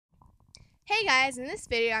Hey guys, in this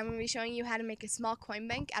video I'm going to be showing you how to make a small coin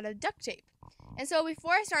bank out of duct tape. And so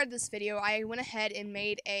before I started this video, I went ahead and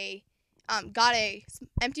made got a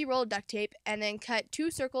empty roll of duct tape and then cut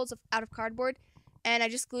two circles out of cardboard, and I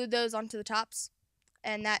just glued those onto the tops,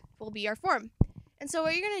 and that will be our form. And so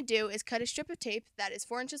what you're going to do is cut a strip of tape that is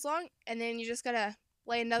 4 inches long, and then you're just going to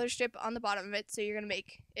lay another strip on the bottom of it, so you're going to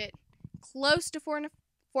make it close to 4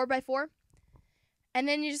 by 4. And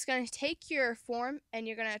then you're just going to take your form and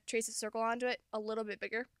you're going to trace a circle onto it a little bit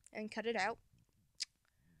bigger and cut it out.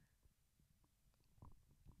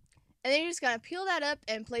 And then you're just going to peel that up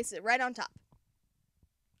and place it right on top.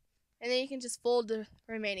 And then you can just fold the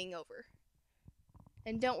remaining over.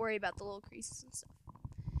 And don't worry about the little creases and stuff.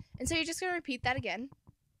 And so you're just going to repeat that again.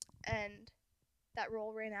 And that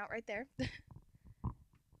roll ran out right there.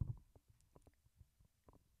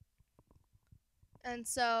 And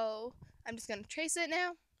so I'm just going to trace it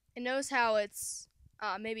now. And notice how it's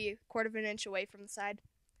maybe a quarter of an inch away from the side.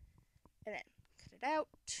 And then cut it out.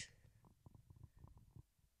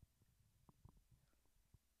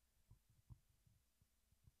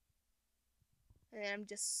 And then I'm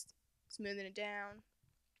just smoothing it down.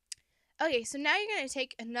 Okay, so now you're going to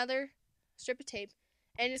take another strip of tape.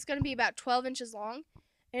 And it's going to be about 12 inches long.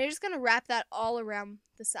 And you're just going to wrap that all around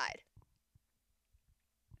the side.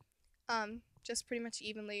 Just pretty much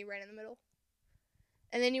evenly right in the middle.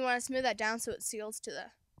 And then you want to smooth that down so it seals to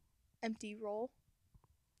the empty roll.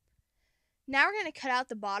 Now we're going to cut out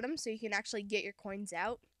the bottom so you can actually get your coins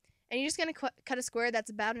out. And you're just going to cut a square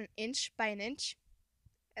that's about 1 inch by 1 inch.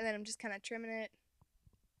 And then I'm just kind of trimming it.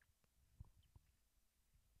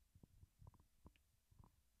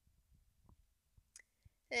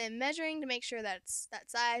 And measuring to make sure that it's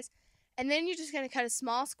that size. And then you're just going to cut a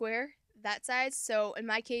small square that size. So in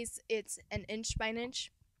my case, it's 1 inch by 1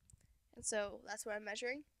 inch. And so that's what I'm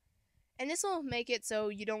measuring. And this will make it so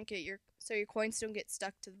you don't get your coins don't get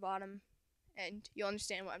stuck to the bottom. And you'll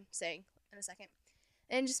understand what I'm saying in a second.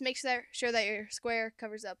 And just make sure that your square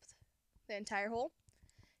covers up the entire hole.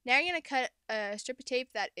 Now you're going to cut a strip of tape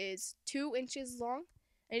that is 2 inches long.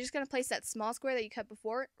 And you're just going to place that small square that you cut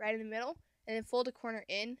before right in the middle. And then fold a corner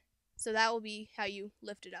in. So that will be how you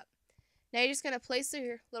lift it up. Now you're just going to place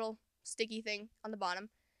your little sticky thing on the bottom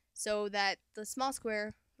so that the small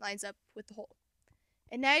square lines up with the hole.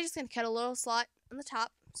 And now you're just going to cut a little slot on the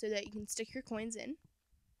top so that you can stick your coins in.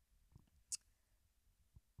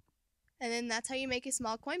 And then that's how you make a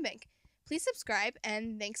small coin bank. Please subscribe,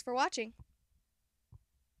 and thanks for watching.